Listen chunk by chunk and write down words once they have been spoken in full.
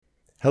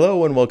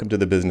Hello and welcome to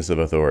the Business of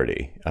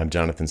Authority. I'm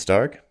Jonathan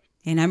Stark.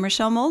 And I'm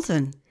Rochelle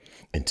Moulton.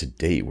 And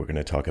today we're going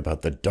to talk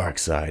about the dark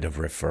side of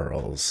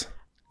referrals.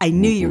 I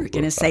knew you were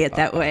going to say it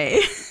that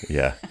way.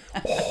 Yeah.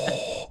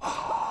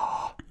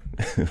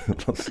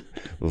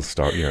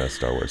 You're a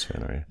Star Wars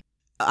fan, are you?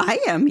 I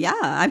am, yeah.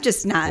 I'm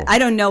just not, I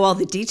don't know all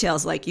the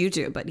details like you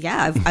do, but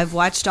yeah, I've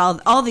watched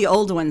all the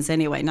old ones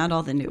anyway, not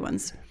all the new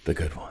ones. The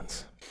good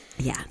ones.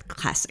 Yeah,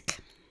 classic.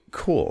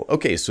 Cool.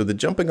 Okay, so the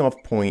jumping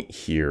off point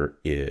here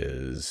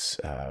is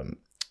I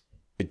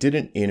did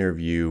an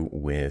interview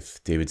with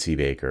David C.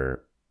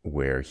 Baker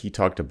where he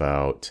talked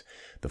about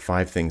the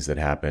 5 things that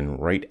happen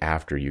right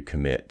after you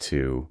commit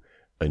to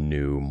a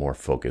new, more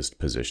focused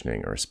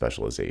positioning or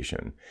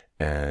specialization.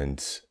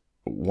 And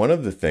one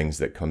of the things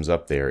that comes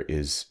up there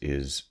is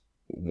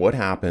what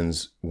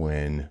happens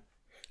when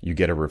you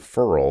get a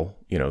referral,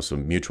 so a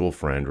mutual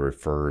friend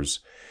refers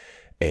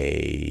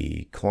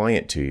a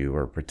client to you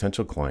or a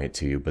potential client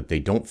to you, but they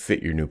don't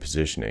fit your new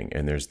positioning.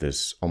 And there's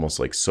this almost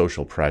like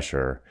social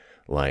pressure,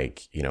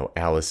 like,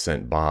 Alice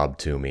sent Bob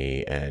to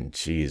me and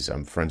geez,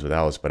 I'm friends with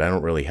Alice, but I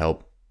don't really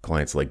help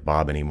clients like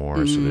Bob anymore.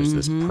 Mm-hmm. So there's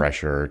this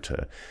pressure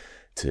to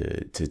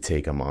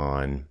take them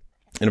on.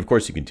 And of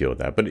course you can deal with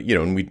that, but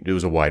it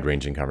was a wide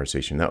ranging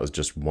conversation. That was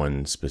just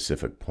one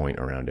specific point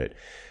around it.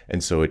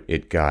 And so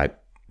it got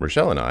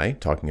Rochelle and I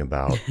talking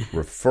about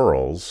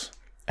referrals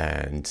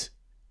and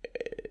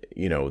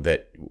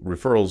that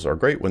referrals are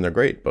great when they're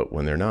great, but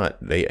when they're not,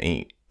 they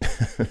ain't.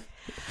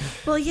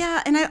 Well,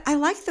 yeah. And I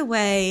like the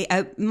way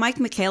Mike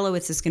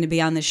Michalowicz is going to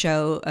be on the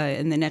show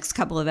in the next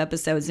couple of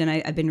episodes. And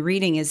I've been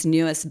reading his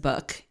newest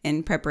book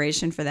in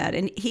preparation for that.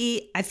 And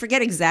I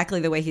forget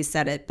exactly the way he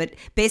said it, but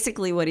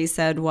basically what he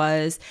said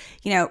was,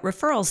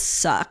 referrals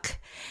suck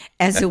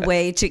as a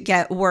way to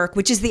get work,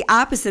 which is the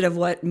opposite of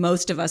what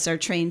most of us are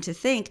trained to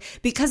think,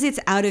 because it's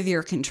out of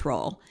your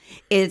control.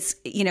 It's,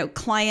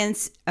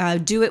 clients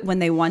do it when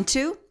they want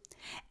to,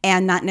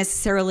 and not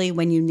necessarily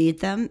when you need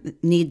them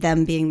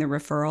being the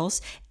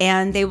referrals.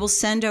 And they will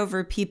send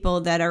over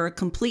people that are a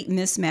complete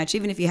mismatch.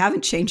 Even if you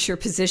haven't changed your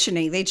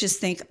positioning, they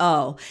just think,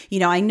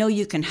 I know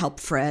you can help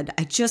Fred.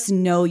 I just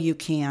know you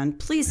can.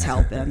 Please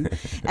help him.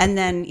 And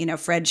then,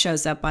 Fred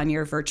shows up on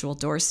your virtual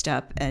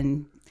doorstep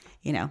and,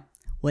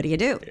 what do you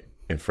do?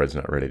 If Fred's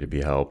not ready to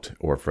be helped,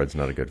 or Fred's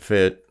not a good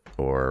fit,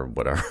 or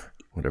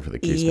whatever the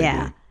case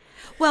may be.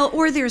 Well,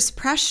 or there's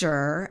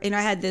pressure.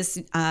 I had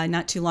this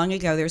not too long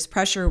ago. There's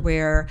pressure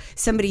where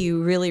somebody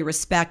you really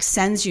respect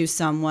sends you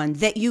someone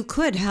that you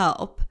could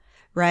help,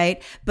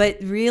 right? But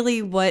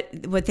really what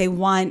they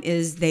want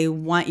is they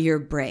want your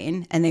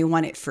brain and they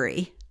want it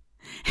free.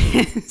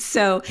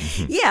 So,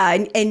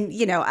 yeah.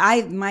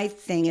 And my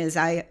thing is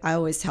I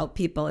always help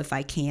people if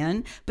I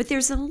can, but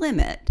there's a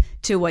limit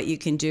to what you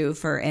can do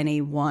for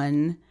any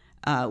one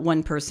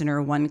person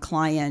or one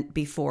client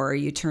before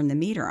you turn the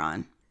meter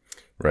on.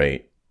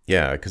 Right.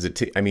 Yeah, because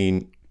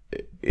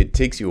it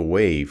takes you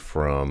away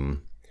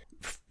from,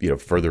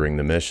 furthering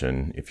the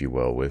mission, if you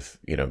will, with,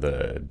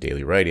 the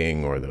daily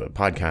writing or the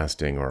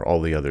podcasting or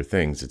all the other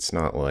things. It's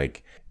not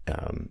like,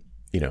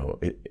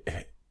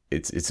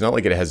 it's not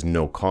like it has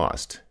no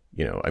cost.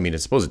 I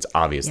suppose it's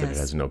obvious that it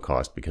has no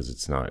cost because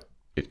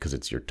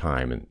it's your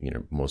time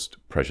and, most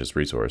precious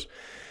resource.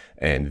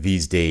 And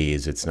these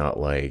days, it's not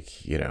like,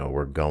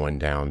 we're going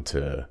down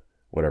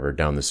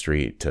the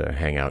street to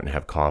hang out and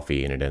have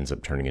coffee, and it ends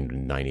up turning into a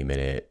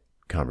 90-minute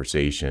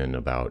conversation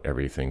about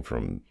everything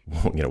from,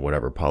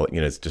 whatever,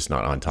 it's just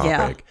not on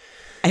topic.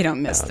 Yeah, I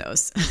don't miss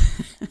those.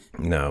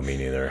 No, me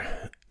neither.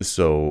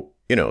 So,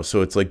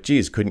 so it's like,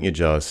 geez, couldn't you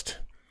just,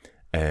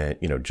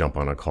 jump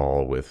on a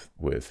call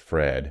with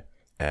Fred?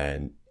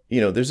 And,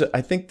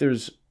 I think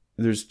there's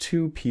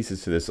 2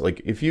 pieces to this.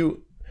 Like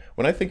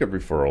when I think of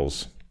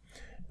referrals,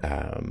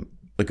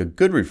 like a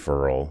good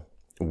referral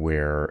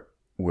where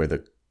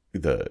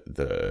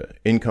the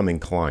incoming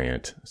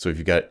client, so if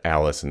you got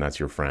Alice and that's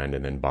your friend,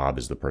 and then Bob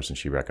is the person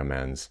she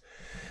recommends,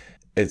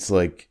 it's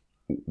like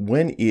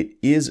when it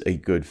is a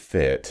good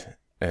fit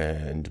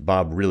and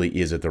Bob really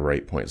is at the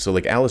right point. So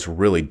like Alice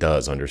really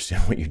does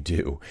understand what you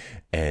do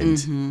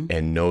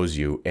and knows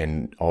you,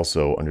 and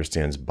also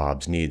understands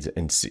Bob's needs,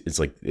 and it's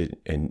like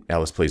and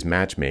Alice plays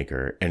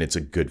matchmaker and it's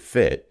a good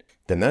fit.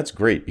 Then that's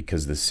great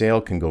because the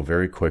sale can go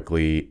very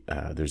quickly.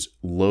 There's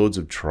loads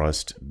of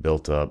trust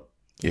built up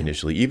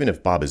initially, even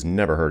if Bob has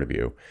never heard of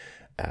you,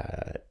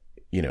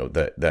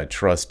 that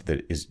trust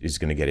that is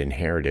going to get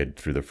inherited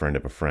through the friend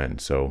of a friend.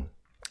 So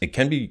it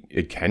can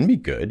be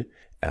good.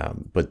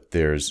 But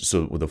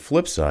the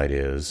flip side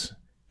is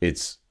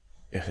it's,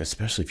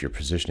 especially if your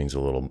positioning's a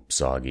little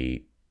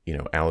soggy,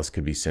 Alice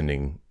could be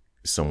sending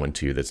someone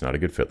to you that's not a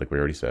good fit, like we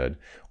already said,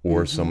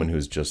 or someone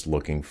who's just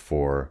looking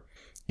for,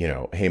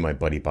 hey, my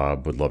buddy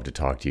Bob would love to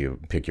talk to you,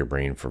 pick your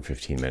brain for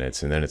 15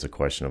 minutes. And then it's a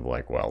question of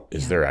like, well,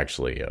 is there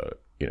actually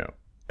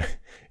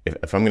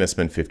if I'm going to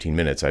spend 15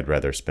 minutes, I'd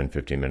rather spend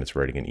 15 minutes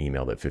writing an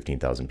email that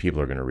 15,000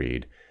 people are going to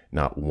read,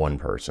 not one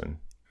person.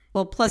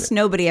 Well, plus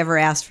nobody ever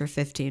asked for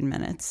 15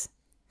 minutes.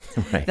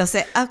 Right. They'll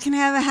say, oh, can I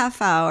have a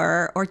half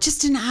hour or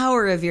just an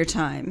hour of your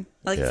time?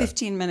 Like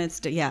 15 minutes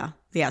to,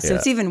 Yeah. So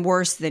it's even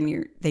worse than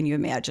you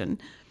imagine.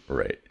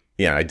 Right.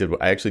 Yeah,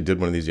 I actually did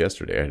one of these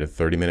yesterday. I had a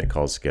 30-minute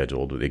call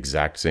scheduled with this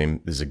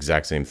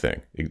exact same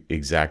thing.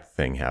 Exact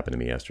thing happened to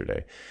me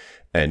yesterday.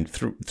 And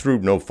through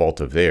no fault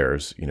of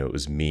theirs, it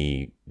was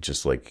me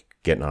just like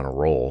getting on a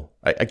roll.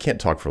 I can't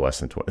talk for less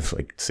than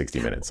 60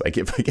 minutes. Like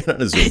if I get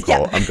on a Zoom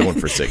call, I'm going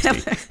for 60.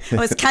 That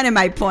was kind of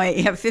my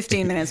point.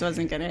 15 minutes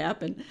wasn't going to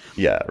happen.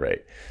 Yeah,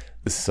 right.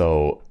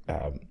 So,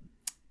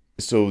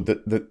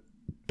 the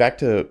back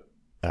to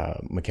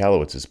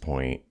Michalowicz's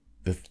point,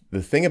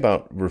 the thing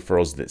about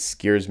referrals that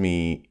scares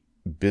me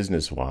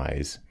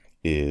business-wise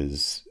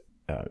is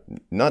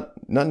not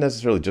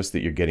necessarily just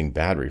that you're getting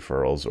bad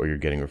referrals or you're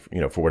getting,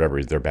 for whatever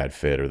reason, they're a bad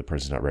fit or the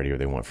person's not ready or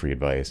they want free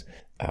advice.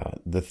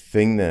 The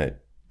thing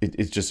that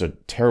it's just a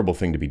terrible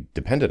thing to be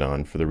dependent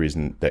on for the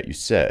reason that you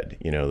said,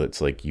 that's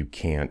like you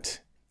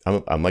can't,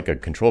 I'm like a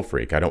control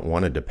freak. I don't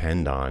want to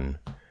depend on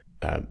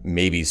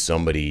maybe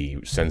somebody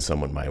sends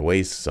someone my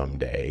way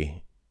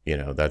someday.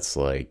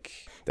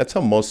 That's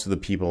how most of the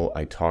people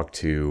I talk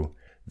to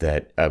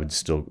that would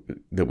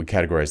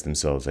categorize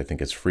themselves, I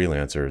think, as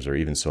freelancers or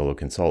even solo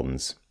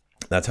consultants.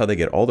 That's how they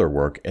get all their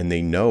work, and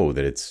they know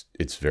that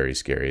it's very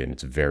scary and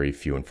it's very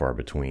few and far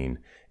between.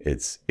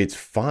 It's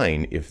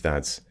fine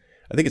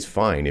I think it's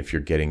fine if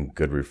you're getting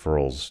good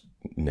referrals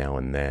now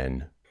and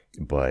then,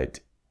 but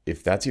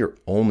if that's your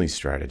only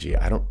strategy,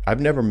 I've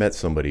never met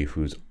somebody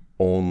whose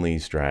only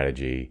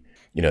strategy,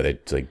 they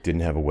like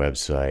didn't have a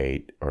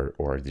website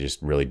or they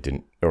just really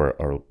didn't,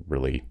 or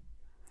really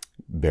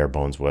bare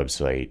bones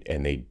website,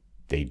 and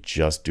they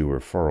just do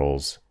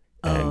referrals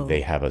and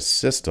they have a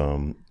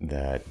system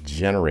that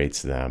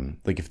generates them.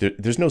 Like if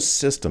there's no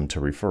system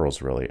to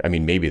referrals really. I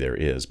mean, maybe there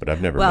is, but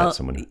I've never met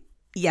someone who.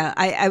 Yeah,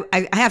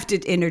 I have to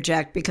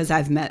interject because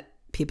I've met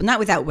people, not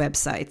without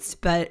websites,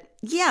 but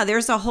yeah,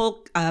 there's a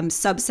whole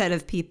subset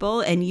of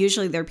people, and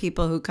usually they're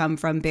people who come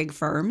from big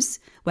firms,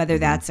 whether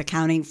that's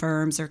accounting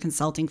firms or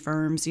consulting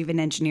firms, even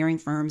engineering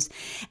firms.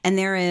 And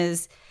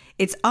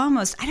it's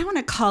almost, I don't want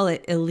to call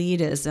it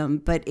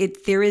elitism, but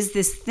there is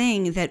this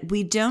thing that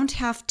we don't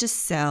have to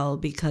sell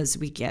because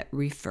we get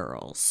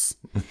referrals.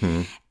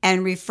 Mm-hmm.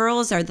 And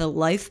referrals are the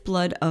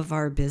lifeblood of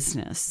our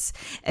business.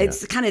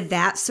 It's kind of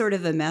that sort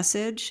of a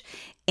message.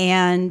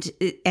 And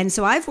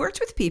so I've worked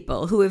with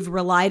people who have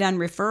relied on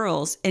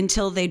referrals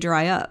until they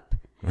dry up.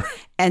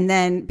 And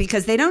then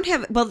because they don't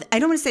have, I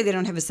don't want to say they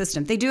don't have a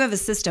system. They do have a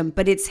system,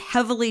 but it's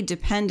heavily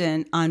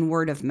dependent on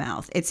word of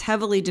mouth. It's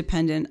heavily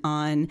dependent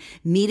on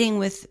meeting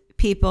with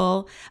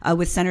people,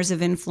 with centers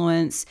of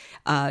influence,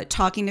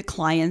 talking to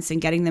clients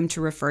and getting them to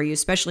refer you,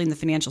 especially in the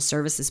financial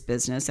services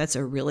business. That's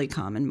a really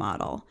common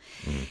model.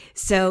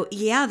 So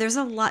yeah,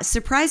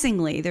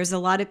 surprisingly, there's a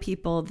lot of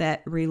people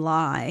that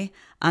rely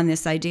on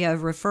this idea of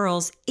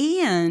referrals.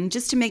 And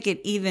just to make it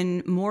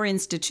even more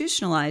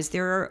institutionalized,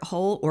 there are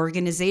whole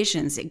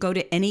organizations that go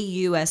to any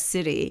U.S.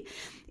 city,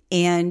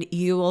 and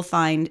you will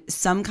find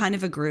some kind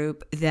of a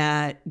group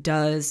that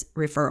does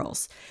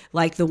referrals,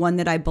 like the one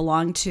that I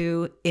belong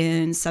to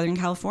in Southern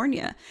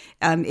California.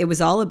 It was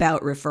all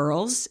about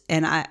referrals,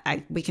 and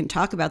we can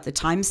talk about the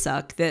time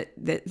suck that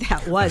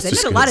was. I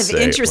met a lot of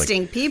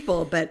interesting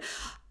people, but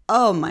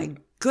oh my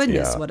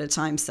goodness, what a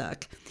time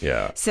suck.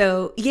 Yeah.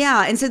 So,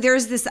 yeah. And so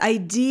there's this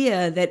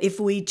idea that if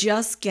we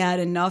just get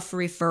enough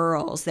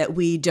referrals, that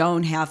we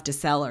don't have to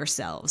sell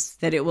ourselves,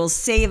 that it will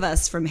save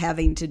us from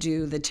having to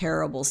do the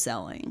terrible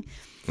selling.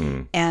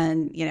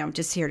 And, I'm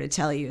just here to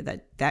tell you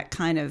that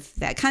kind of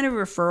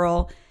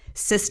referral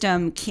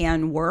system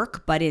can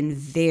work, but in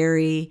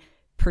very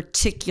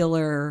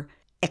particular,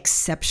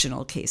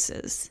 exceptional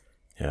cases.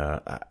 Yeah.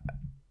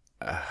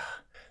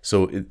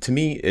 So to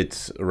me,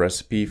 it's a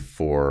recipe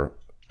for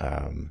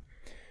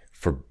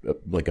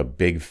like a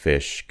big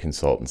fish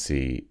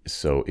consultancy.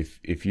 So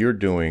if you're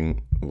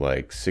doing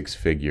like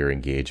 6-figure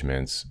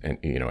engagements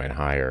and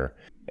higher,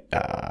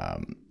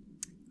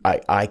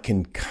 I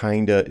can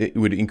it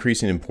would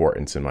increase in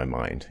importance in my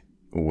mind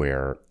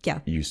where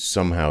you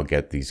somehow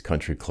get these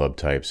country club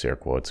types, air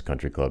quotes,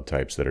 country club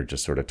types that are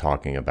just sort of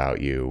talking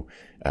about you.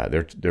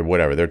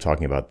 They're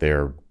talking about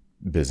their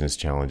business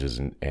challenges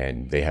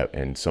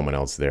and someone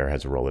else there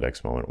has a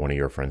Rolodex moment. One of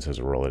your friends has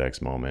a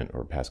Rolodex moment,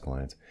 or past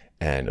clients,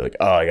 and they're like,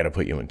 oh, I got to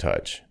put you in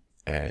touch.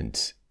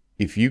 And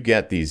if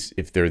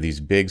there are these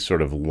big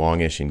sort of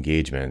longish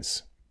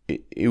engagements,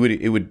 it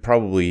would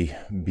probably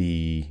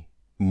be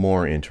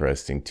more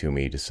interesting to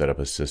me to set up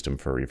a system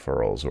for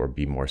referrals, or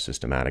be more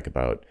systematic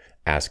about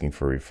asking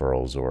for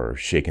referrals, or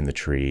shaking the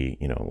tree,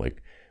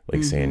 like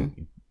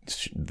saying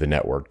the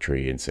network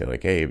tree and say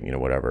like, hey,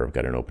 whatever, I've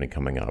got an opening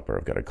coming up, or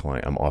I've got a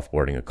client, I'm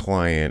offboarding a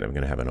client, I'm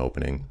going to have an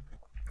opening.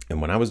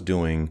 And when I was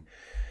doing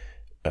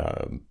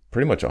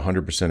pretty much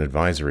 100%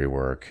 advisory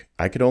work,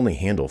 I could only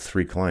handle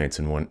 3 clients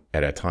in one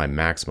at a time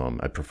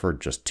maximum. I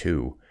preferred just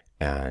 2,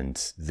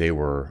 and they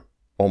were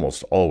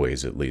almost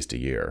always at least a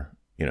year,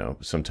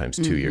 sometimes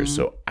 2 years.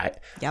 So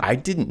I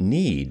didn't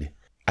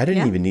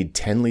even need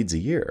 10 leads a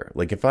year.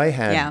 Like if I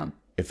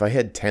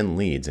had 10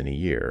 leads in a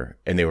year,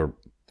 and they were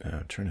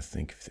I'm trying to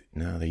think.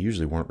 No, they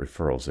usually weren't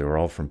referrals. They were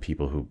all from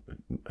people who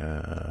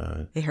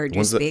they heard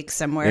you speak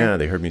somewhere. Yeah,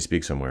 they heard me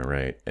speak somewhere,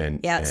 right?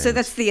 And so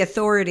that's the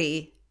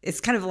authority. It's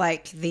kind of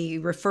like the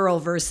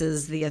referral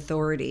versus the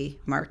authority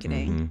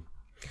marketing. Mm-hmm.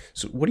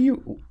 So what do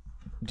you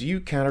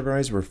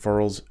categorize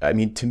referrals? I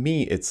mean, to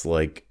me, it's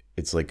like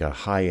a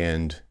high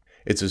end.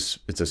 It's a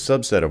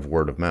subset of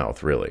word of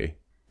mouth, really,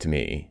 to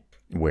me,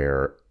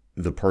 where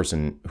the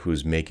person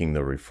who's making the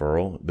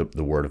referral,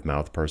 the word of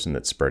mouth person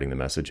that's spreading the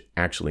message,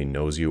 actually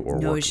knows you or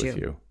works with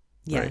you.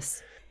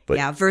 Yes. Right?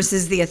 But,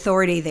 versus the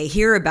authority, they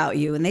hear about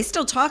you and they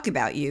still talk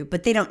about you,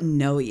 but they don't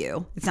know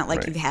you. It's not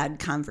like you've had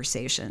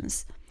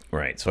conversations.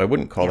 Right. So I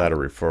wouldn't call that a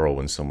referral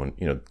when someone,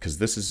 because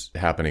this is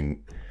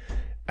happening,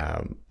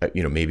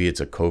 maybe it's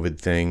a COVID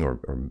thing or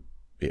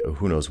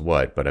who knows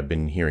what, but I've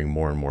been hearing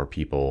more and more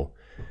people,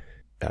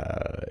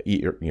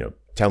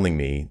 telling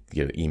me,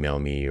 email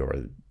me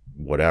or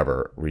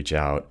whatever, reach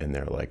out, and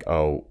they're like,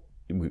 oh,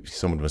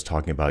 someone was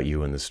talking about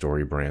you in the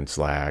Story Brand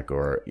Slack,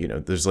 or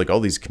there's like all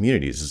these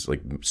communities. It's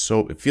like,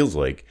 so it feels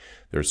like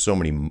there's so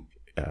many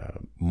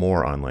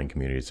more online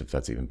communities, if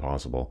that's even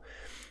possible,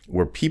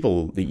 where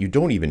people that you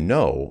don't even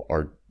know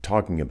are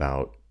talking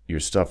about your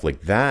stuff.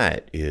 Like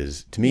that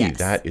is, to me,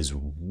 that is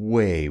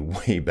way,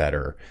 way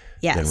better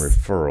than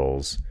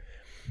referrals.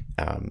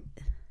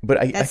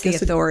 But that's the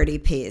authority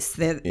piece,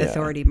 the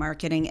authority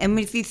marketing. And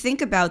if you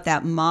think about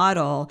that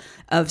model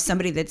of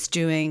somebody that's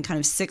doing kind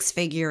of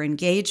 6-figure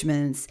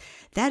engagements,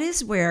 that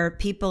is where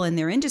people in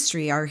their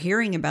industry are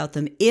hearing about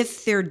them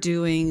if they're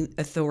doing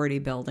authority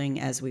building,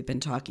 as we've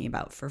been talking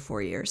about for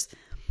 4 years.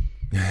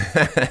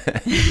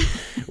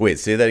 Wait,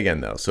 say that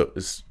again, though. So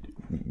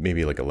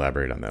maybe like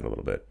elaborate on that a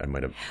little bit. I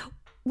might have.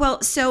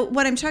 Well, so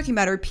what I'm talking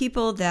about are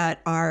people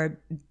that are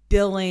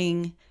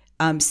billing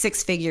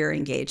 6-figure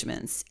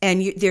engagements.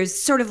 And there's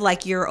sort of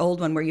like your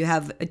old one where you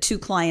have 2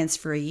 clients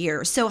for a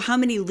year. So how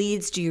many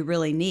leads do you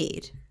really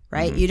need,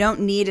 right? Mm-hmm. You don't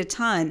need a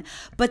ton,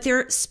 but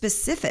they're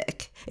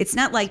specific. It's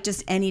not like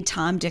just any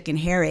Tom, Dick, and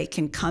Harry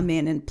can come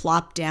in and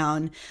plop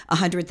down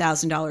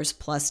 $100,000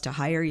 plus to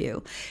hire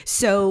you.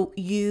 So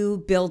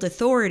you build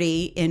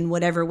authority in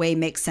whatever way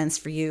makes sense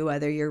for you,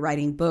 whether you're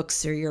writing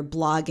books or you're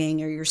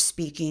blogging or you're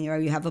speaking or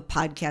you have a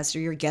podcast or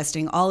you're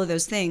guesting, all of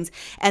those things.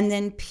 And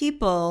then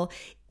people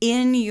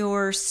in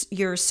your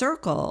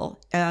circle,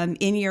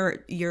 in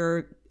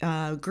your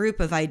group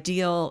of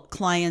ideal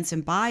clients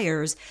and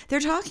buyers, they're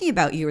talking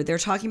about you, or they're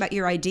talking about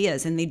your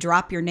ideas, and they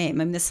drop your name.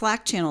 I mean, the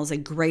Slack channel is a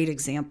great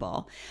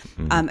example.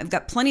 Mm-hmm. I've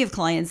got plenty of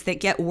clients that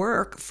get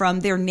work from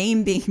their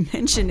name being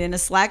mentioned in a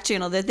Slack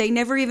channel that they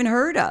never even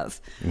heard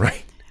of.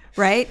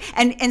 Right.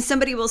 And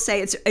somebody will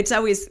say, it's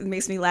always, it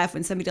makes me laugh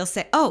when somebody will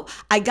say, oh,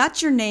 I got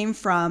your name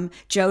from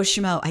Joe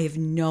Schmo. I have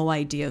no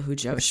idea who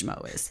Joe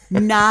Schmo is.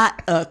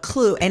 Not a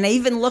clue. And I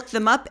even looked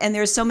them up, and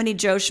there's so many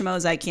Joe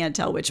Schmoes, I can't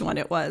tell which one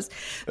it was.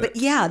 But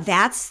yeah,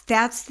 that's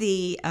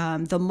the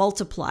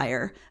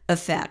multiplier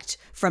effect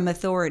from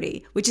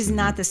authority, which is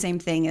not the same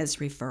thing as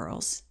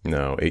referrals.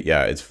 No,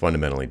 it's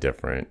fundamentally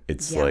different.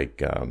 It's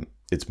like,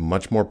 it's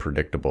much more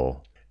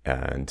predictable.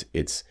 And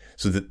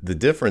so the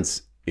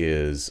difference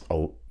is,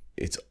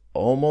 it's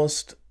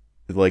almost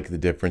like the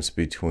difference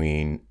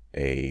between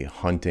a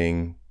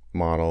hunting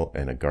model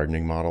and a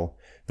gardening model.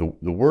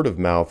 The word of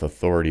mouth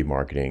authority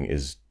marketing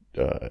is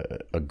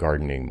a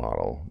gardening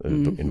model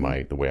in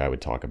the way I would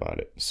talk about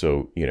it.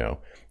 So,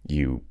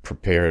 you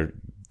prepare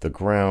the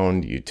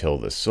ground, you till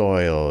the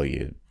soil,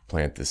 you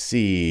plant the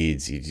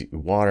seeds, you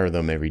water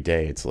them every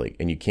day. It's like,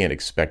 and you can't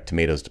expect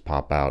tomatoes to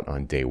pop out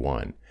on day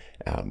one.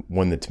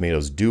 When the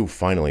tomatoes do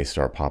finally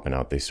start popping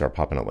out, they start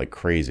popping out like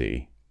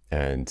crazy.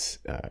 And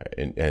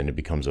it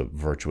becomes a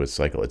virtuous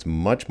cycle. It's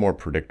much more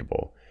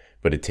predictable,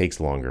 but it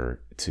takes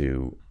longer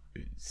to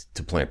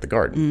plant the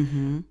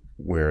garden.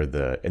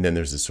 Mm-hmm. And then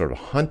there's this sort of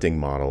hunting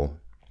model,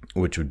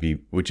 which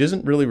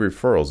isn't really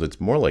referrals.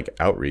 It's more like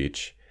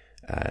outreach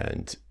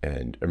and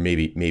or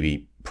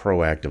maybe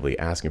proactively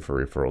asking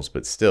for referrals,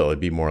 but still it'd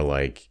be more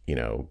like,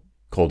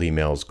 cold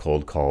emails,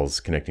 cold calls,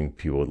 connecting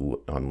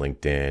people on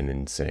LinkedIn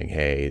and saying,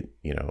 hey,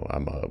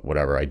 I'm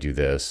whatever, I do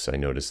this. I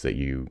noticed that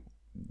you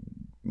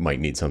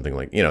might need something,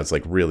 like, it's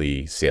like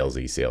really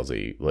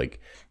salesy, like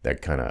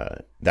that kind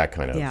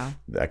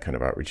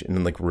of outreach. And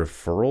then like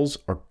referrals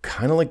are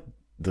kind of like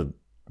the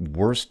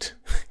worst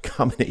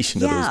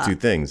combination of those two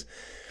things.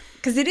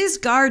 Because it is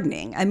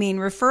gardening. I mean,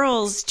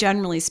 referrals,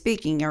 generally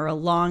speaking, are a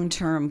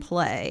long-term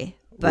play,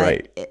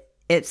 but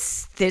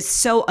it's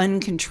so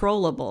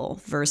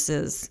uncontrollable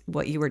versus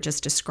what you were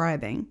just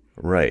describing.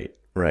 Right.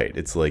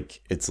 It's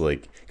like,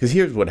 because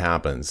here's what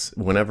happens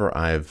whenever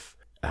I've,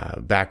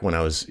 back when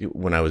I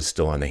was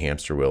still on the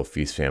hamster wheel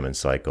feast famine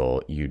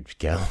cycle, you'd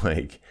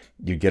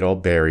get all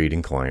buried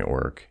in client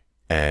work,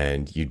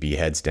 and you'd be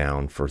heads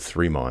down for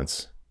 3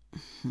 months,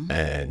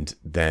 and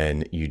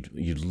then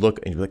you'd look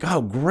and you'd be like,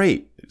 oh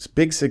great, it's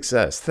big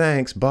success,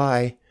 thanks,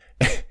 bye,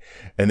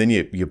 And then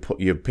you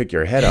pick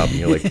your head up and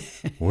you're like,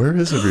 where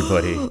is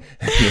everybody?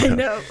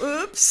 No,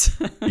 oops.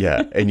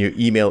 Yeah. And you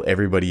email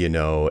everybody you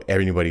know,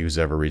 anybody who's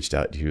ever reached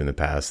out to you in the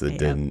past that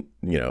didn't,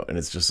 and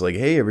it's just like,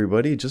 hey,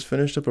 everybody, just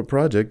finished up a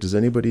project. Does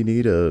anybody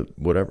need a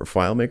whatever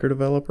FileMaker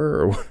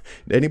developer? Or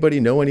anybody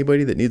know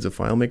anybody that needs a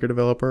FileMaker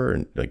developer?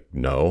 And like,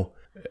 no.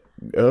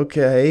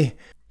 Okay.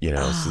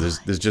 So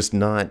there's just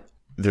not,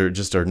 there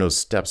just are no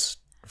steps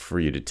for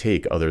you to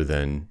take other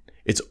than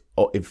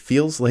it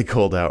feels like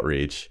cold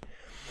outreach.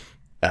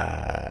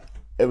 But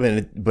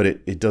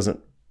it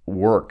doesn't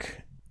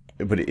work.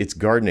 But it's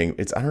gardening.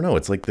 I don't know.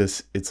 It's like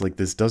this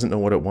doesn't know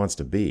what it wants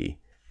to be.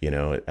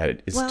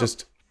 It's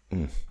just.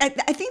 I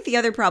think the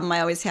other problem I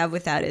always have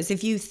with that is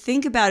if you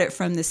think about it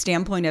from the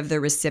standpoint of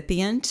the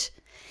recipient,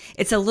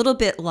 it's a little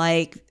bit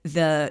like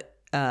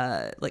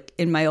like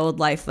in my old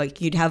life,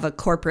 like you'd have a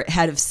corporate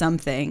head of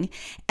something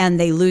and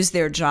they lose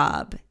their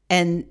job.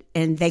 And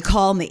they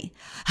call me,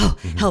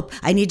 help,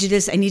 I need you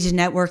this, I need to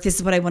network, this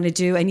is what I want to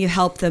do. And you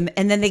help them.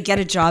 And then they get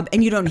a job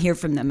and you don't hear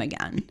from them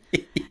again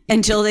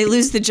until they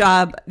lose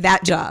that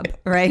job,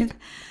 right?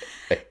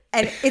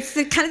 And it's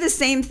kind of the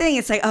same thing.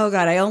 It's like, oh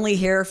God, I only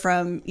hear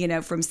from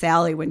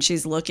Sally when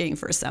she's looking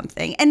for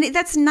something. And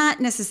that's not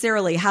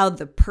necessarily how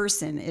the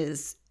person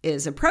is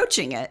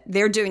approaching it.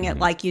 They're doing it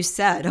like you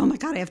said, oh my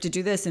God, I have to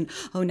do this. And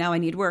oh, now I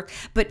need work.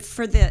 But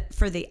for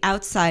the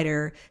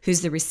outsider who's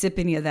the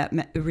recipient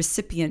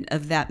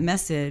of that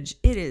message,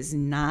 it is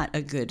not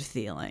a good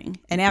feeling.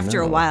 And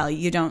after a while,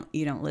 you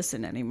don't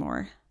listen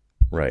anymore.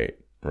 Right.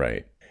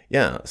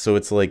 Yeah. So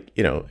it's like,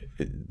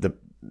 the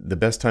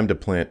best time to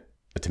plant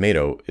a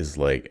tomato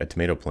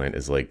plant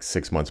is like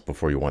 6 months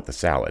before you want the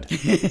salad.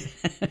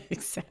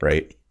 Exactly.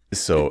 Right.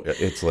 So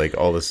it's like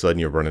all of a sudden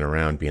you're running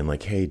around being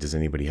like, hey, does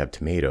anybody have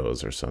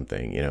tomatoes or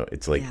something?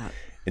 It's like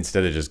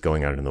instead of just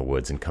going out in the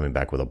woods and coming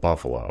back with a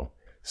buffalo.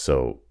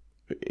 So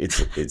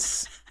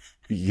it's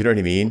you know what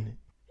I mean?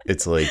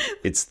 It's like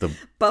it's the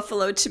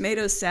buffalo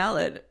tomato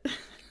salad.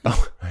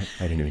 Oh, I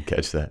didn't even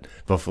catch that.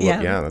 Buffalo.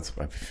 Yeah, that's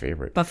my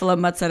favorite. Buffalo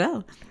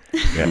mozzarella.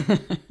 Yeah.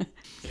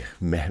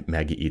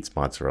 Maggie eats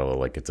mozzarella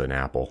like it's an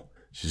apple.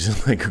 She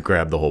just like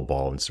grab the whole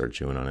ball and start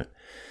chewing on it.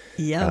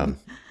 Yum.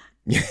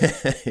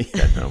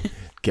 No.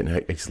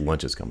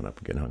 Lunch is coming up.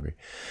 I'm getting hungry.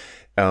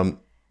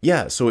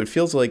 So it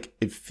feels like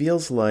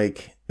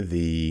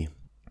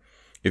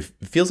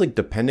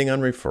depending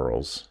on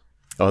referrals,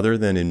 other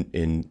than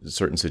in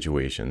certain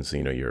situations,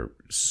 you're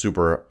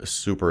super,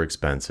 super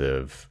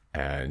expensive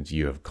and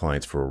you have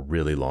clients for a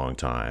really long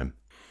time.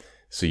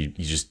 So you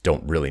just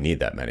don't really need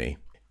that many.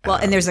 Well,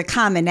 and there's a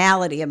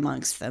commonality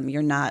amongst them.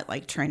 You're not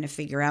like trying to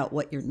figure out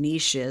what your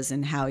niche is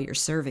and how you're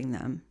serving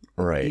them.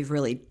 Right. You've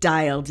really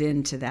dialed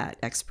into that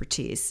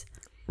expertise.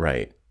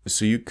 Right.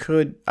 So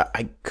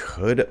I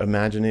could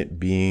imagine it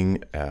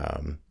being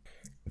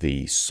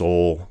the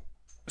sole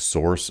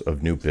source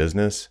of new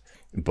business,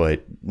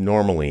 but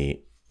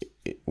normally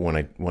when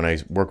I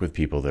work with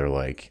people, they're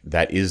like,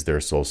 that is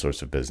their sole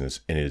source of business,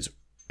 and it is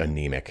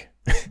anemic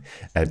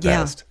at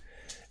best.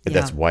 Yeah.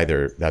 That's why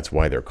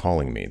they're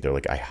calling me. They're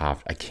like,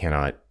 I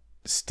cannot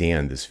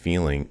stand this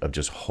feeling of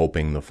just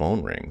hoping the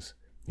phone rings.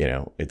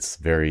 It's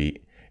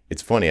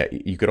funny.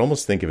 You could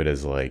almost think of it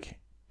as like,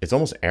 it's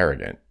almost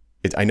arrogant.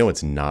 I know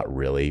it's not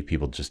really.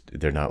 People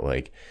they're not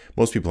like,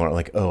 most people aren't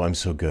like, oh, I'm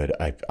so good.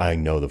 I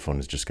know the phone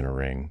is just going to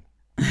ring.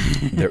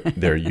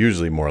 They're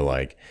usually more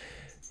like,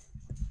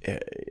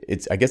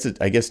 I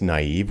guess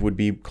naive would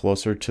be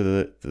closer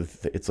to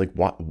it's like,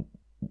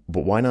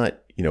 but why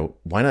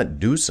not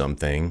do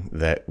something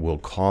that will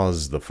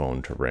cause the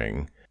phone to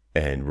ring?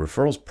 And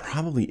referrals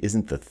probably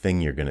isn't the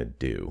thing you're going to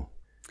do.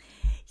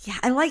 Yeah,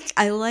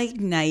 I like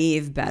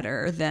naive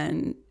better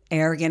than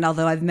arrogant,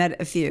 although I've met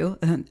a few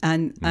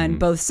on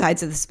both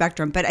sides of the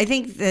spectrum. But I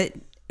think that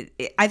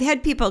I've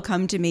had people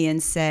come to me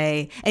and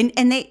say, and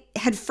they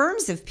had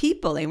firms of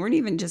people, they weren't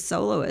even just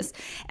soloists,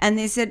 and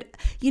they said,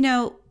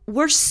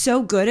 we're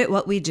so good at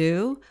what we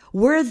do,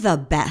 we're the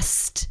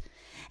best.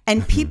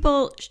 And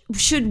people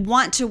should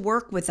want to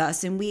work with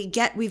us, and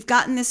we've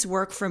gotten this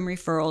work from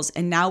referrals,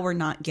 and now we're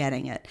not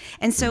getting it.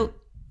 And so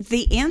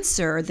the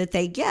answer that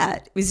they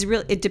get is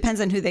it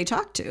depends on who they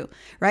talk to,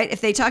 right?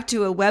 If they talk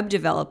to a web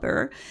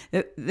developer,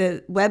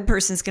 the web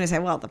person's going to say,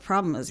 well, the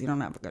problem is you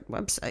don't have a good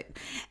website.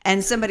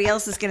 And somebody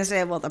else is going to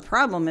say, well, the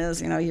problem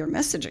is, your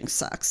messaging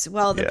sucks.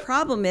 Well, the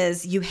problem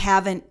is you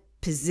haven't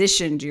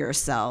positioned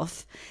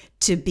yourself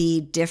to be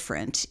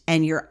different,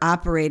 and you're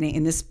operating,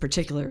 in this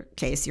particular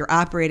case, you're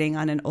operating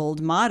on an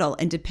old model,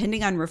 and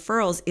depending on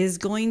referrals is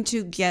going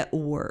to get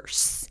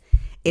worse.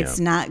 It's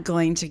not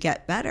going to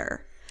get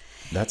better.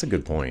 That's a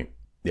good point.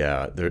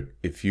 Yeah,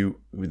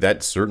 that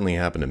certainly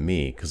happened to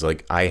me, because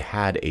like I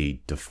had a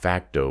de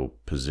facto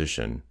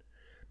position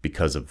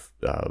because of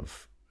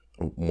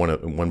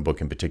one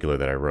book in particular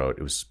that I wrote.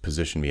 It was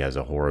positioned me as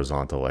a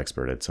horizontal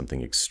expert at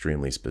something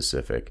extremely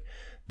specific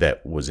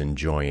that was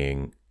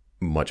enjoying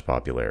much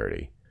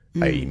popularity,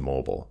 i.e.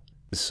 mobile.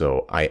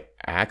 So I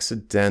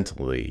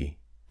accidentally,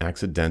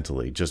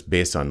 just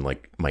based on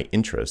like my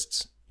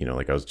interests,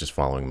 like I was just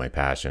following my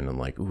passion and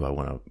like, ooh, I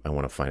want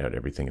to find out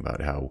everything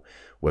about how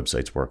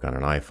websites work on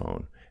an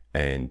iPhone.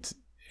 And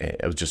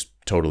I was just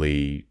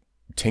totally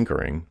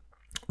tinkering,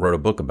 wrote a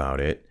book about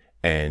it.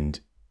 And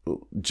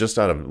just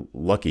out of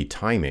lucky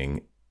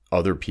timing,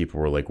 other people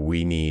were like,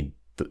 we need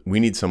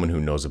someone who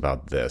knows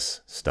about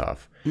this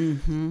stuff.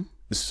 Mm-hmm.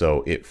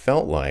 So it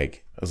felt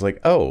like, I was like,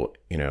 oh,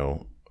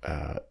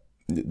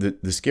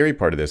 the scary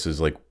part of this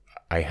is like,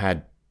 I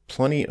had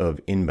plenty of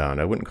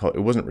inbound. I wouldn't call it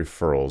wasn't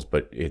referrals,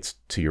 but it's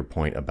to your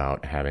point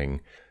about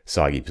having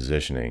soggy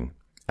positioning.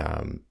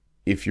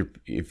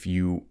 If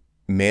you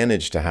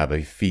manage to have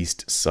a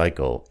feast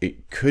cycle,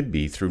 it could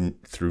be through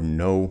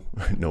no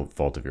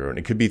fault of your own.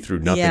 It could be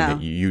through nothing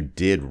that you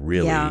did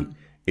really. Yeah.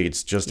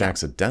 It's just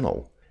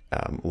accidental.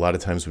 A lot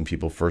of times when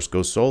people first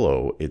go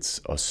solo,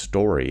 it's a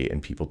story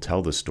and people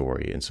tell the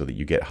story. And so that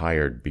you get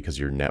hired because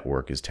your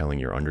network is telling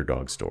your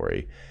underdog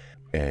story.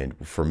 And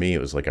for me, it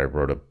was like I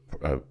wrote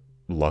a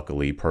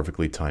luckily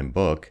perfectly timed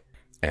book,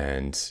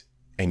 and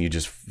you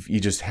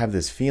just have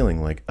this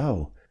feeling like,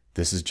 oh,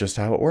 this is just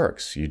how it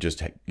works. You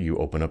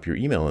open up your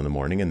email in the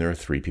morning and there are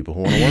 3 people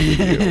who want to work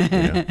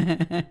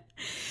with you.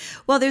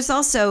 Well, there's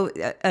also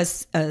a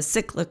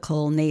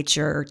cyclical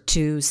nature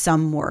to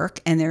some work,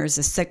 and there's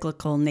a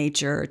cyclical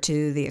nature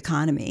to the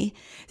economy.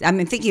 I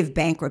mean, thinking of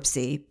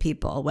bankruptcy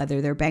people,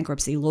 whether they're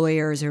bankruptcy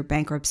lawyers or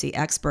bankruptcy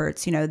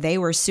experts, they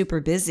were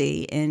super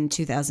busy in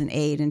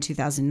 2008 and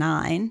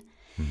 2009.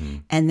 Mm-hmm.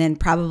 And then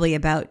probably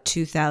about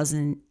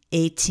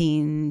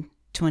 2018,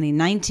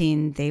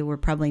 2019, they were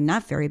probably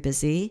not very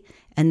busy.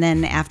 And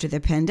then after the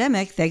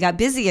pandemic, they got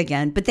busy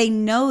again. But they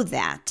know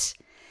that.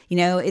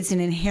 It's an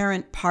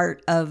inherent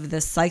part of the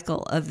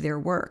cycle of their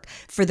work.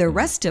 For the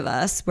rest of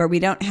us, where we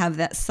don't have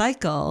that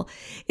cycle,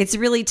 it's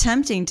really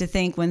tempting to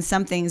think when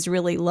something's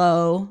really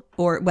low,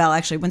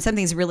 when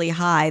something's really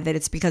high, that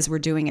it's because we're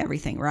doing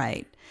everything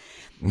right.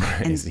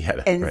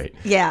 Right. Right.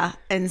 Yeah.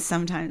 And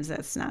sometimes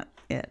that's not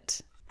it.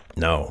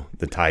 No,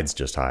 the tide's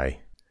just high.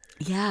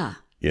 Yeah.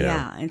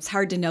 Yeah. It's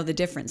hard to know the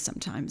difference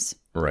sometimes.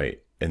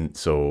 Right. And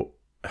so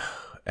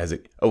I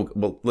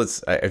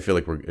feel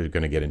like we're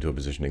going to get into a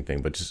positioning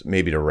thing, but just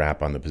maybe to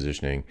wrap on the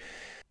positioning,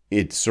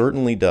 it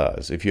certainly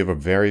does. If you have a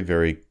very,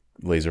 very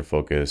laser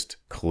focused,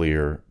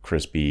 clear,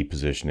 crispy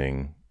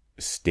positioning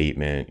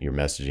statement, your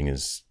messaging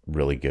is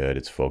really good,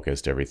 it's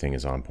focused, everything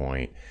is on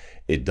point.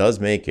 It does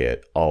make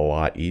it a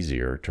lot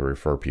easier to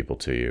refer people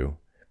to you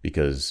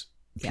because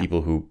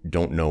people who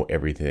don't know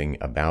everything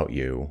about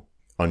you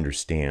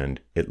understand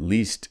at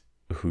least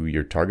who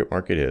your target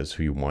market is,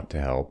 who you want to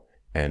help,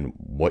 and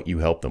what you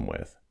help them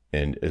with.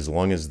 And as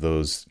long as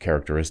those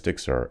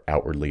characteristics are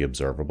outwardly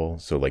observable,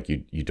 so like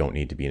you don't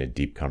need to be in a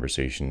deep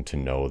conversation to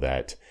know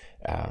that,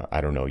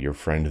 your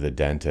friend the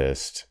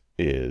dentist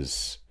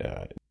is,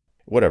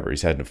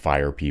 he's had to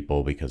fire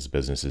people because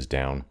business is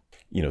down,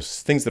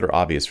 things that are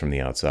obvious from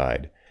the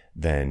outside,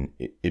 then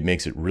it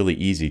makes it really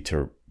easy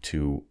to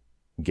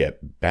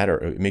get better.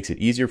 It makes it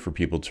easier for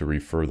people to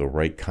refer the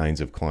right kinds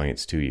of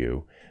clients to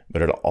you,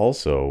 but it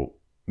also,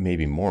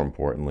 maybe more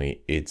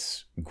importantly,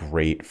 it's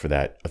great for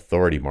that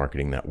authority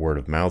marketing, that word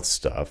of mouth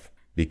stuff,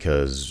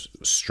 because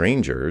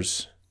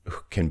strangers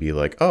can be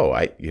like, oh,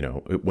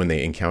 when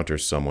they encounter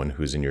someone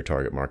who's in your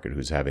target market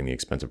who's having the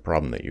expensive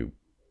problem that you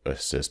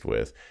assist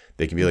with,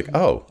 they can be like,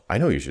 oh, I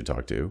know who you should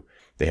talk to.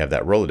 They have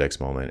that Rolodex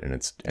moment, and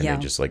they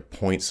just like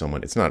point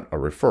someone. It's not a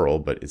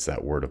referral, but it's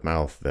that word of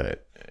mouth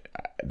that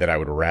I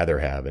would rather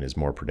have and is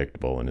more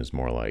predictable and is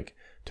more like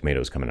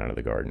tomatoes coming out of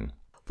the garden.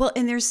 Well,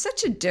 and there's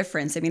such a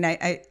difference. I mean,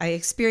 I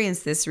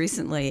experienced this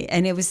recently,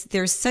 and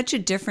there's such a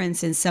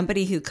difference in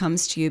somebody who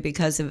comes to you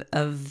because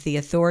of the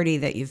authority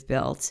that you've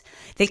built.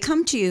 They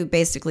come to you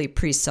basically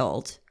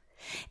pre-sold.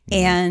 Mm-hmm.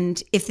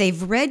 And if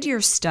they've read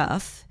your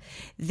stuff,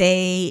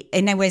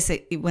 when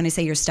I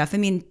say your stuff, I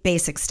mean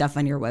basic stuff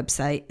on your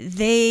website.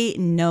 They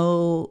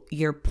know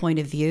your point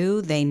of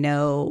view. They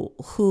know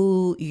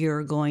who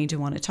you're going to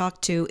want to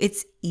talk to.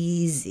 It's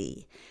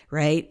easy,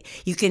 right?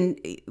 You can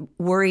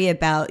worry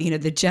about,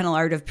 the gentle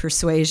art of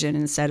persuasion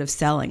instead of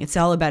selling. It's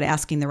all about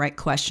asking the right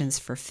questions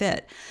for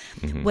fit.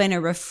 Mm-hmm. When a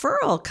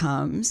referral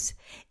comes,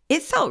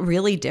 it felt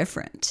really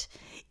different.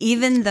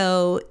 Even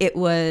though it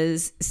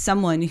was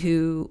someone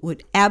who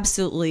would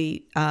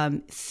absolutely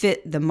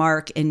fit the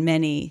mark in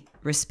many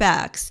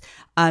respects,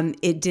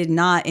 it did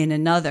not in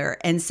another.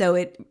 And so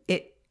it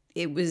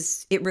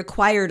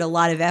required a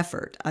lot of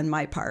effort on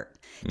my part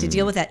to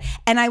deal with that.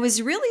 And I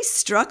was really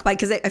struck by,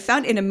 because I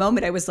found in a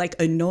moment I was like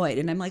annoyed,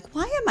 and I'm like,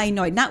 why am I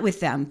annoyed? Not with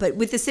them, but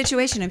with the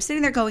situation. I'm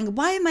sitting there going,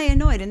 why am I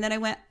annoyed? And then I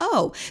went,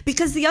 oh,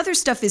 because the other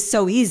stuff is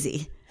so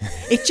easy.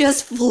 It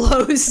just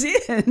flows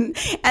in.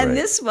 And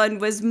this one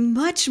was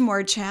much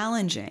more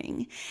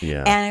challenging.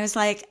 Yeah. And I was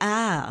like,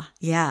 and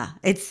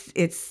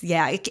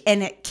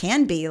it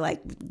can be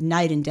like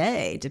night and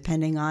day,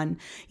 depending on,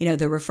 the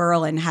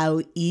referral and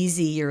how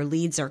easy your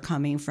leads are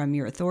coming from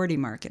your authority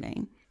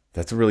marketing.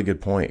 That's a really good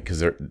point,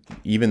 because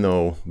even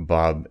though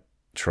Bob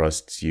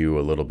trusts you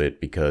a little bit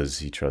because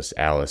he trusts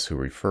Alice, who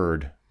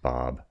referred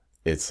Bob,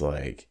 it's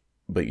like,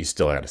 but you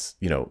still got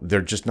to,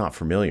 they're just not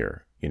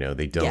familiar.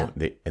 They don't,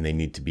 they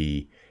need to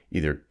be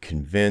either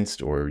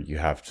convinced, or you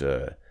have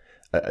to,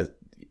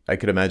 I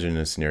could imagine in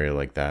a scenario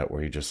like that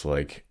where you're just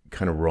like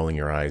kind of rolling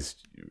your eyes,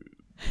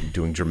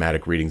 doing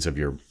dramatic readings of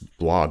your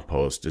blog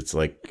post. It's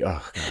like,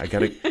 oh, I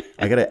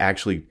gotta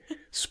actually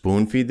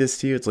spoon feed this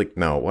to you. It's like,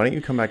 no, why don't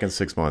you come back in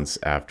 6 months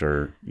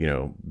after,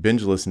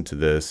 binge listen to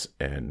this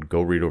and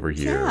go read over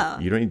here. Yeah.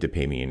 You don't need to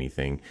pay me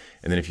anything.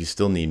 And then if you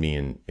still need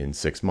me in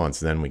 6 months,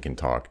 then we can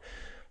talk.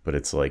 But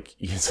it's like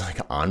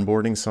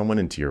onboarding someone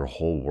into your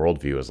whole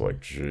worldview is like,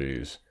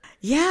 geez.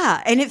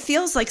 Yeah. And it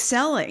feels like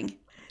selling.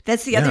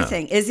 That's the other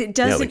thing, is it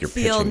doesn't like you're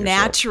feel pitching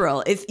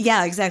natural.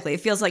 Exactly. It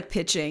feels like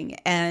pitching,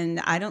 and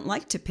I don't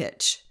like to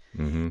pitch.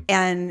 Mm-hmm.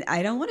 And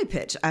I don't want to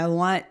pitch. I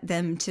want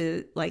them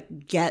to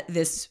get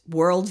this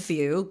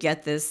worldview,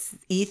 get this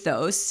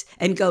ethos,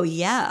 and go,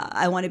 yeah,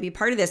 I want to be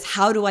part of this.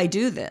 How do I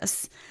do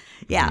this?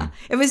 Yeah.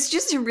 Mm-hmm. It was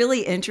just a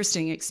really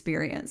interesting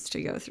experience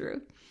to go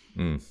through.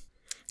 Mm.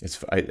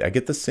 I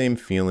get the same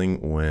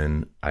feeling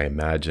when I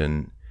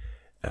imagine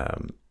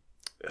I'm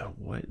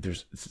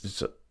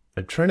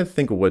trying to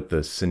think of what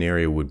the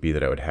scenario would be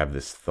that I would have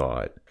this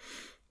thought,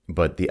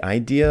 but the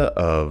idea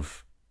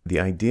of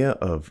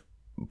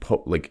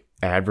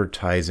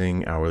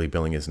advertising hourly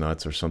billing is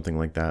nuts, or something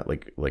like that,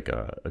 like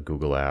a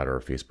Google ad or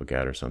a Facebook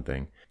ad or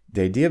something.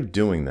 The idea of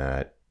doing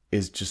that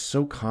is just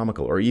so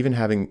comical. Or even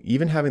having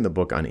the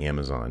book on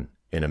Amazon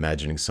and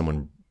imagining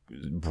someone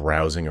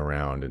browsing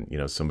around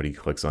and somebody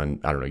clicks on,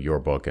 I don't know, your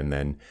book, and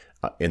then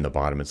in the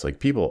bottom it's like,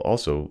 people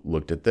also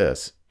looked at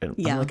this, and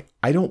I'm like,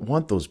 I don't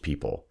want those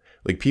people.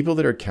 Like, people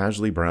that are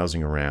casually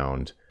browsing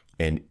around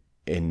and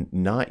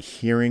not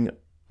hearing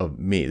of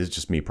me. This is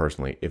just me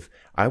personally. If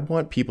I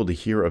want people to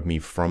hear of me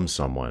from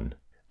someone,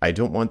 I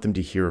don't want them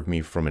to hear of me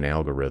from an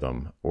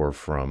algorithm or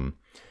from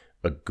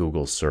a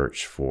Google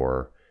search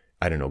for,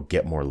 I don't know,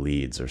 get more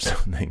leads or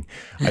something.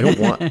 I don't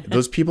want,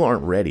 those people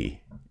aren't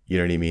ready. You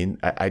know what I mean?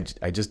 I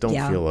just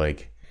don't feel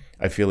like,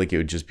 I feel like it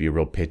would just be a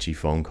real pitchy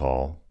phone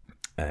call.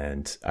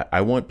 And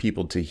I want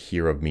people to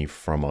hear of me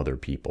from other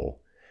people,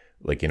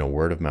 like in a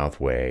word of mouth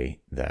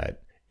way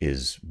that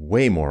is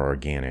way more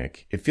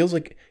organic. It feels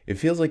like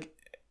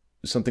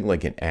something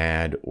like an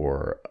ad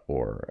or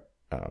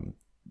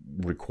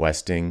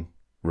requesting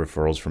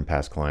referrals from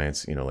past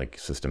clients, like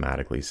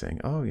systematically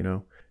saying, oh,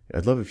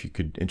 I'd love if you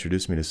could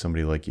introduce me to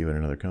somebody like you at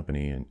another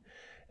company. And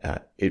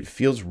it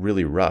feels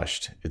really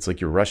rushed. It's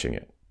like you're rushing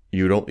it.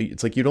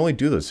 It's like you'd only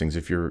do those things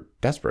if you're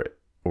desperate,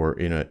 or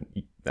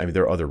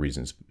there are other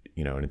reasons,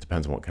 and it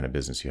depends on what kind of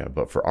business you have.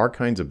 But for our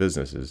kinds of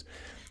businesses,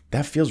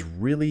 that feels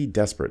really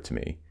desperate to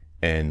me.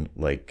 And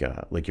like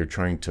you're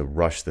trying to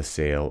rush the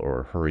sale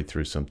or hurry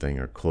through something,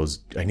 or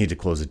I need to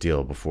close a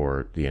deal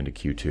before the end of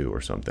Q2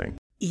 or something.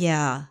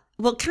 Yeah.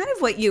 Well, kind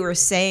of what you were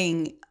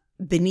saying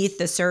beneath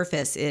the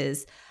surface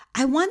is,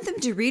 I want them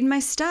to read my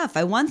stuff.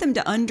 I want them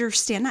to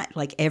understand, not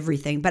like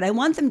everything, but I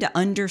want them to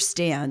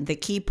understand the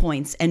key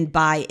points and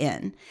buy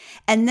in.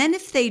 And then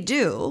if they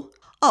do,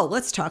 oh,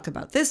 let's talk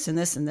about this and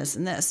this and this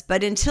and this.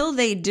 But until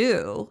they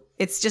do,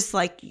 it's just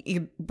like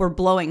we're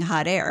blowing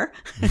hot air.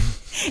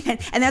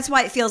 and that's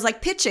why it feels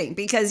like pitching,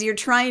 because you're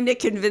trying to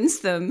convince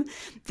them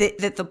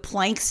that the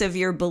planks of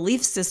your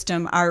belief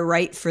system are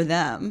right for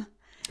them.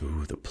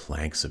 Ooh, the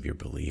planks of your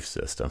belief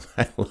system.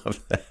 I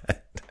love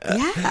that.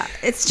 Yeah,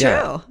 it's true.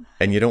 Yeah.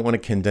 And you don't want to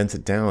condense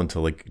it down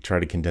to try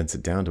to condense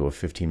it down to a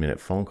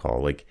 15-minute phone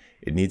call. Like,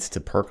 it needs to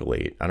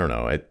percolate. I don't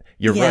know.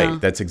 You're right.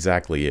 That's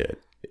exactly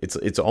it.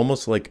 It's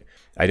almost like,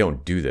 I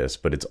don't do this,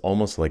 but it's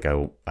almost like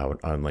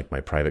on like my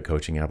private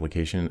coaching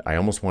application, I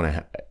almost want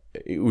to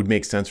it would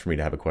make sense for me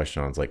to have a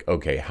question on, it's like,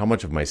 okay, how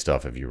much of my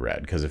stuff have you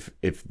read? Because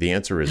if the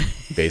answer is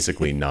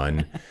basically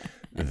none,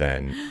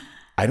 then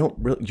I don't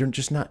really, you're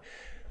just not,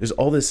 there's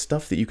all this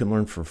stuff that you can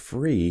learn for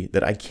free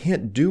that I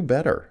can't do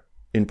better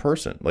in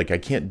person. Like, I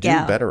can't do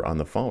better on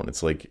the phone.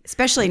 It's like,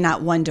 especially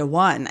not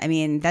one-to-one. I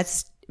mean,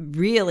 that's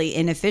really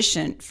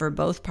inefficient for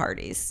both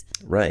parties.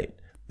 Right.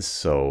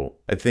 So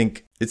I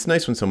think it's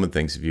nice when someone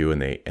thinks of you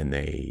and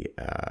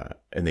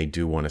they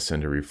do want to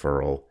send a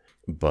referral.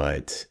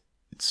 But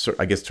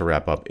I guess to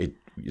wrap up,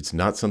 it's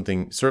not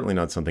something, certainly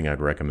not something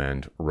I'd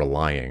recommend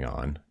relying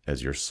on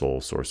as your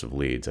sole source of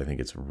leads. I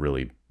think it's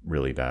really,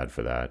 really bad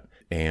for that.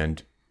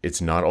 And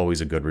it's not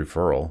always a good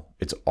referral.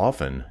 It's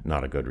often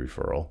not a good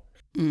referral,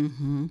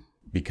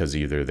 because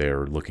either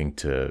they're looking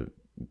to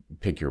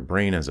pick your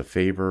brain as a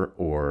favor,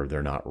 or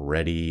they're not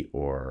ready,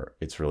 or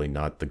it's really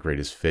not the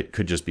greatest fit.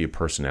 Could just be a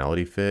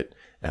personality fit.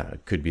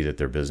 Could be that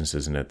their business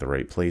isn't at the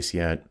right place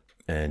yet.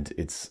 And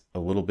it's a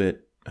little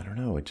bit, I don't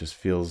know, it just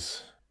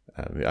feels,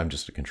 I'm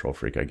just a control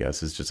freak, I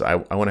guess. It's just, I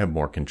want to have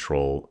more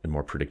control and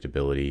more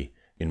predictability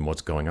in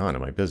what's going on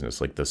in my business.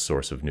 Like, the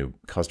source of new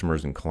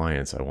customers and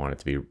clients, I want it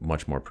to be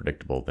much more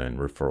predictable than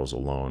referrals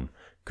alone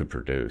could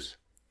produce.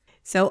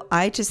 So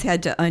I just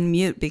had to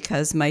unmute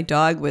because my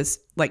dog was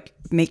like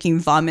making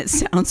vomit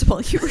sounds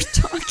while you were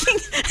talking.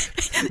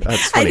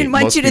 That's funny. I didn't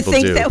want Most you to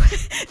think do.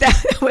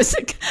 that was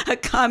a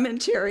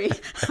commentary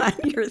on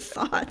your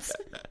thoughts.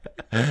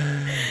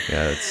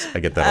 Yeah, I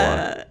get that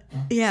a lot.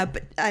 Yeah,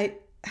 but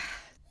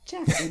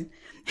Jackson,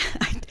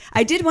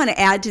 I did want to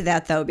add to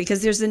that, though,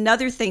 because there's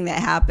another thing that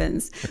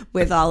happens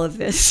with all of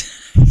this.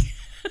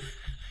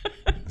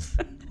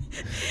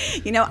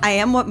 I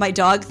am what my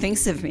dog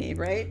thinks of me,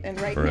 right? And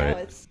right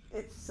now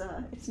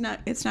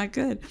it's not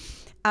good.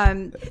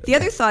 The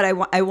other thought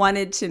I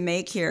wanted to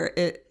make here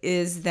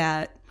is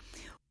that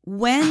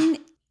when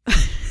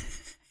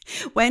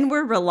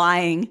we're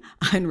relying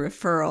on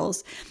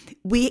referrals,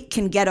 we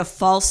can get a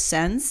false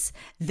sense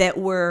that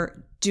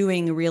we're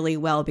doing really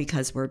well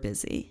because we're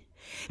busy.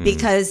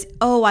 Because,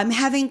 I'm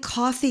having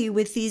coffee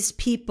with these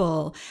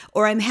people,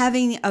 or I'm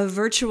having a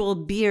virtual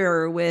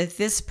beer with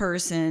this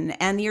person,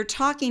 and you're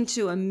talking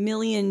to a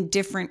million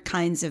different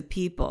kinds of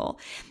people,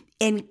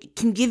 and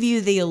can give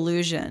you the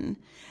illusion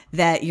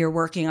that you're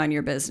working on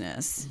your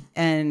business,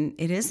 and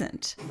it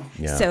isn't.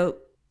 Yeah. So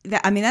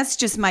that's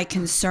just my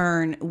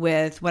concern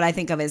with what I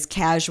think of as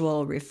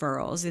casual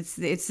referrals. It's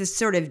this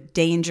sort of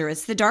danger.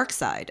 It's the dark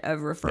side of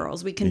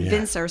referrals. We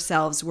convince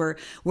ourselves we're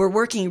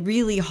working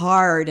really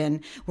hard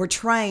and we're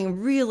trying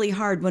really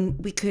hard when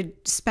we could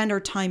spend our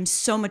time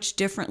so much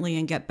differently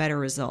and get better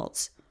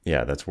results.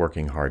 Yeah, that's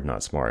working hard,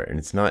 not smart. And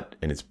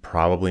it's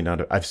probably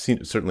not. I've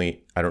seen,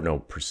 certainly, I don't know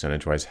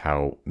percentage-wise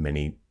how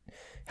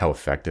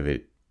effective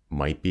it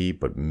might be,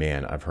 but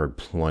man, I've heard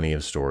plenty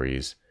of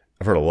stories.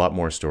 I've heard a lot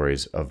more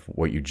stories of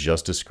what you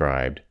just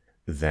described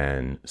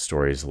than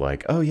stories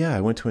like, oh yeah, I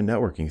went to a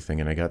networking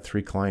thing and I got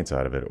 3 clients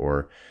out of it.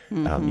 Or,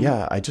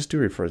 I just do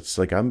referrals. It's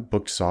like I'm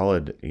booked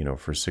solid,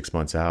 for 6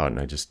 months out, and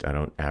I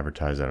don't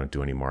advertise. I don't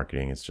do any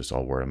marketing. It's just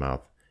all word of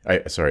mouth.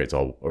 It's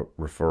all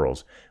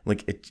referrals.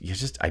 Like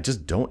I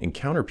just don't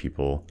encounter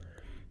people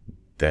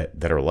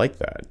that are like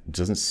that. It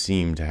doesn't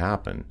seem to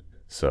happen.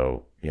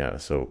 So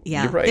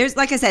you're right. There's,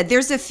 like I said,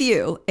 there's a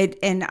few,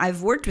 and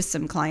I've worked with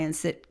some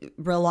clients that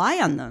rely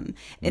on them,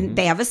 and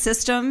they have a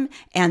system,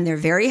 and they're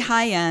very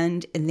high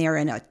end, and they're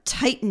in a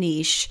tight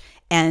niche,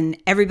 and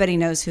everybody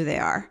knows who they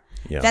are.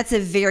 Yeah. That's a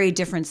very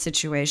different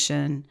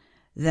situation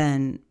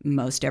than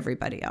most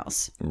everybody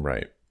else.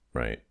 Right.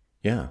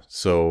 Yeah.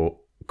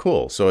 So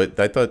cool. So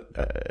I thought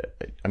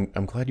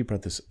I'm glad you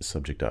brought this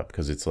subject up,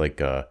 because it's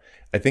like I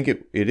think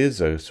it is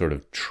a sort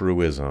of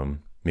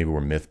truism. Maybe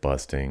we're myth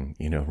busting,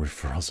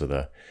 referrals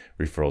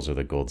are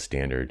the gold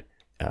standard,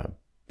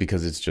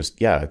 because it's just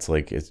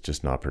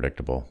not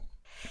predictable.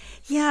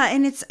 Yeah.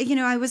 And it's,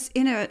 I was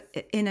in a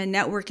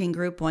networking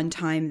group one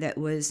time that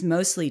was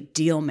mostly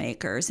deal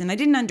makers, and I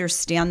didn't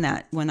understand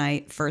that when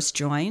I first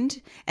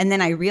joined. And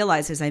then I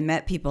realized as I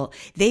met people,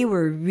 they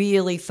were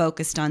really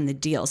focused on the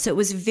deal. So it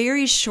was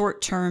very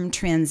short-term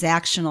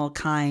transactional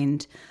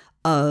kind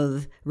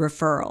of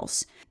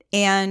referrals.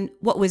 And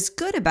what was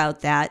good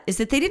about that is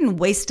that they didn't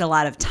waste a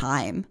lot of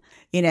time.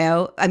 We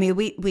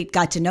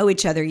got to know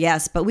each other,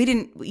 yes, but we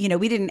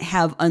didn't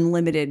have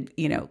unlimited,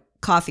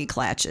 coffee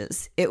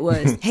clatches. It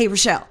was, hey,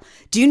 Rochelle,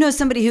 do you know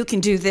somebody who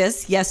can do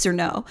this? Yes or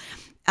no?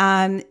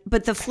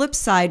 But the flip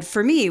side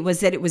for me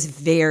was that it was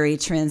very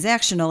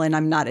transactional, and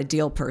I'm not a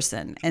deal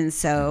person. And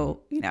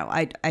so,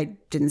 I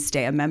didn't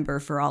stay a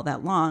member for all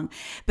that long.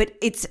 But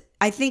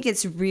I think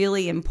it's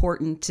really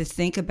important to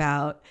think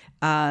about,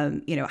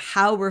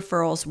 how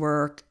referrals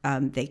work.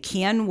 They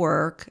can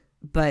work,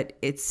 but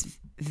it's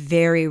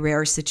very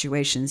rare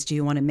situations. Do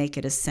you want to make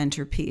it a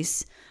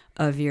centerpiece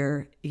of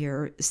your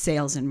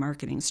sales and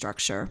marketing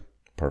structure?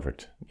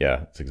 Perfect.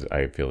 Yeah,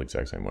 I feel the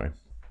exact same way.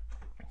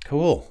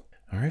 Cool.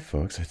 All right,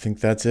 folks. I think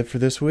that's it for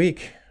this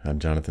week. I'm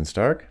Jonathan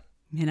Stark.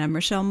 And I'm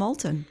Rochelle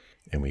Moulton.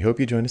 And we hope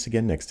you join us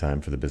again next time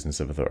for the Business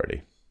of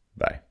Authority.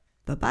 Bye.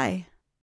 Bye-bye.